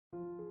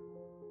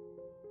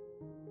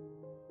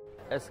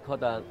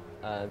Escoda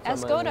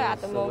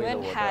at the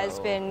moment has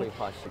been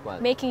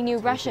making new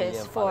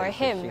brushes for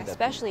him,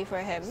 especially for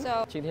him.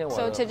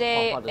 So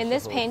today, in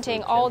this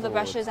painting, all the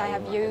brushes I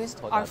have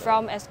used are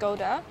from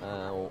Escoda.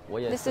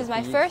 This is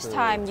my first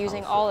time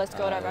using all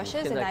Escoda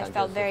brushes, and I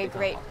felt very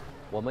great.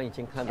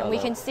 And we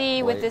can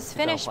see with this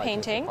finished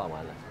painting,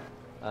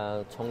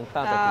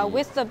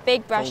 with the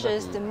big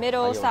brushes, the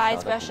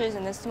middle-sized brushes,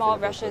 and the small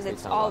brushes,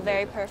 it's all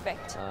very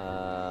perfect.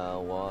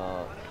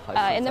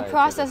 In the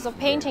process of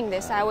painting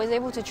this, I was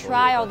able to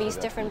try all these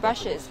different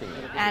brushes,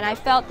 and I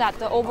felt that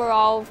the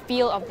overall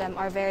feel of them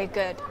are very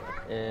good.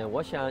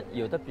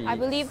 I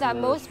believe that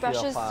most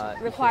brushes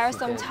require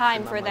some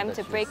time for them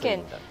to break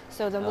in,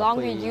 so the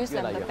longer you use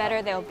them, the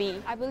better they'll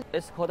be.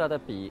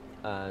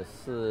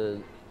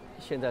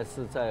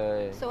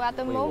 So at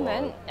the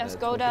moment,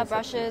 Escoda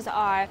brushes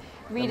are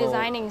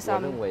redesigning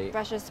some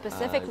brushes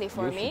specifically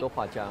for me.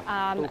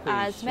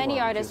 As many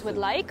artists would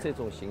like,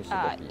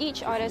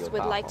 each artist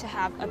would like to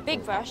have a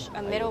big brush,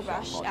 a middle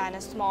brush, and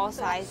a small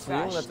size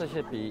brush.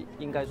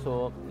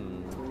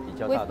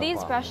 With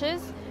these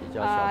brushes,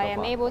 I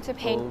am able to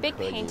paint big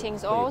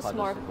paintings or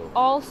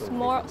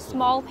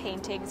small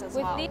paintings as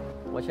well.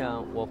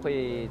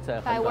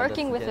 By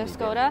working with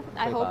Escoda,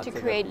 I hope to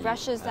create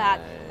brushes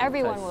that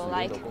everyone will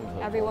like,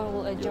 everyone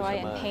will enjoy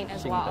and paint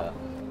as well.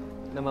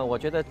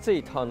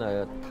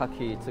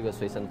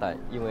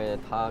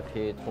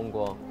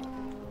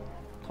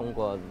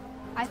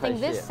 I think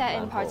this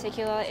set in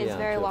particular is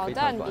very well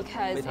done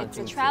because it's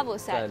a travel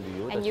set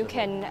and you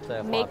can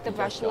make the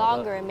brush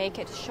longer and make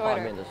it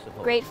shorter.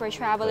 Great for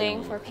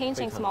traveling, for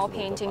painting small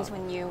paintings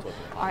when you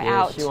are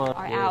out.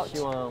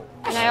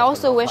 And I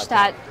also wish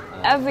that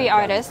every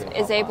artist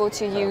is able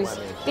to use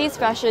these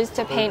brushes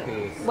to paint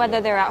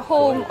whether they're at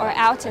home or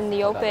out in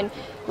the open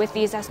with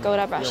these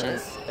Escoda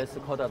brushes.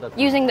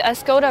 Using the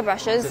Escoda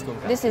brushes,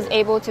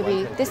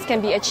 this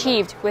can be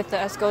achieved with the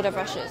Escoda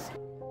brushes.